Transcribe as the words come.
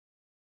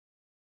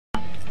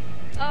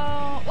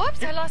Oh,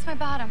 whoops, I lost my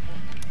bottom.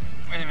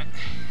 Wait a minute.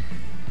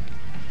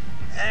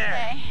 There.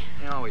 Okay.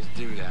 You always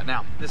do that.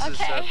 Now, this is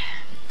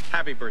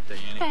happy birthday,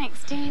 Annie.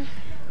 Thanks, Dean.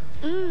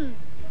 Oh,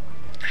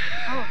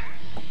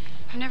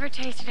 I've never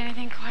tasted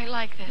anything quite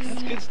like this.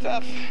 That's good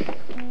stuff.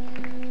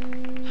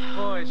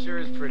 Boy, it sure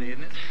is pretty,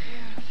 isn't it?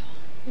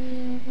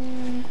 Beautiful.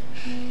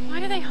 Why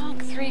do they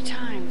honk 3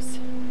 times?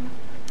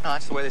 Oh,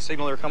 that's the way they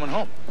signal they're coming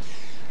home.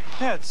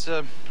 Yeah, it's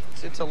a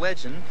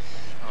legend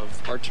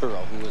of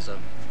Arturo, who was a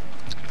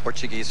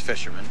Portuguese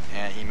fisherman,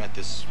 and he met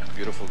this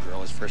beautiful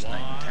girl his first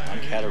night in town,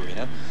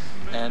 Catarina,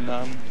 and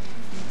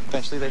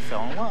eventually they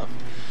fell in love.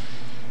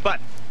 But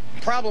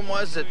the problem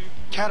was that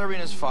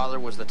Catarina's father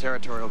was the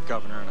territorial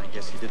governor, and I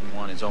guess he didn't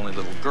want his only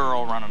little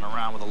girl running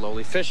around with a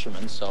lowly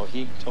fisherman, so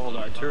he told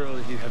Arturo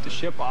that he'd have to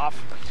ship off,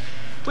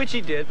 which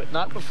he did, but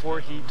not before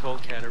he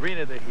told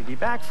Catarina that he'd be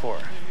back for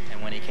her.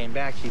 And when he came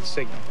back, he'd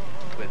signal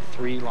with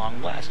 3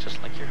 long blasts,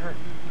 just like you heard.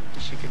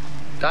 She could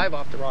dive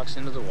off the rocks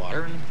into the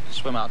water and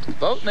swim out to the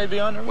boat, and they'd be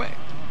on their way.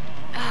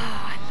 Oh,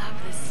 I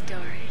love this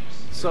story.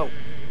 So,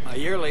 a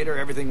year later,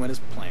 everything went as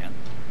planned.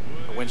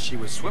 But when she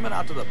was swimming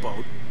out to the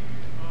boat,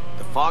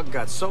 the fog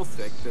got so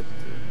thick that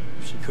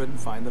she couldn't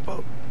find the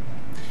boat.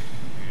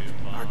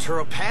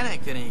 Arturo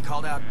panicked, and he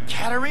called out,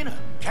 "Catarina!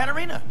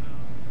 Catarina!"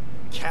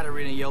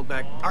 Catarina yelled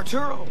back,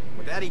 "Arturo!"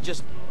 With that, he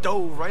just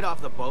dove right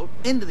off the boat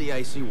into the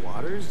icy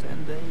waters,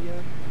 and they,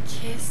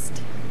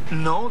 Kissed?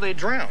 No, they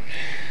drowned.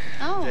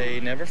 Oh. They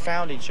never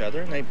found each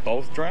other, and they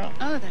both drowned.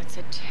 Oh, that's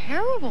a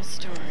terrible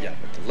story. Yeah,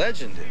 but the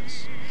legend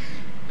is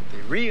that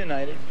they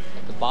reunited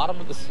at the bottom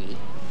of the sea,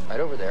 right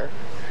over there,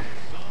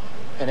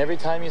 and every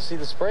time you see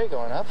the spray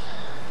going up,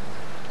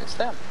 it's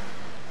them.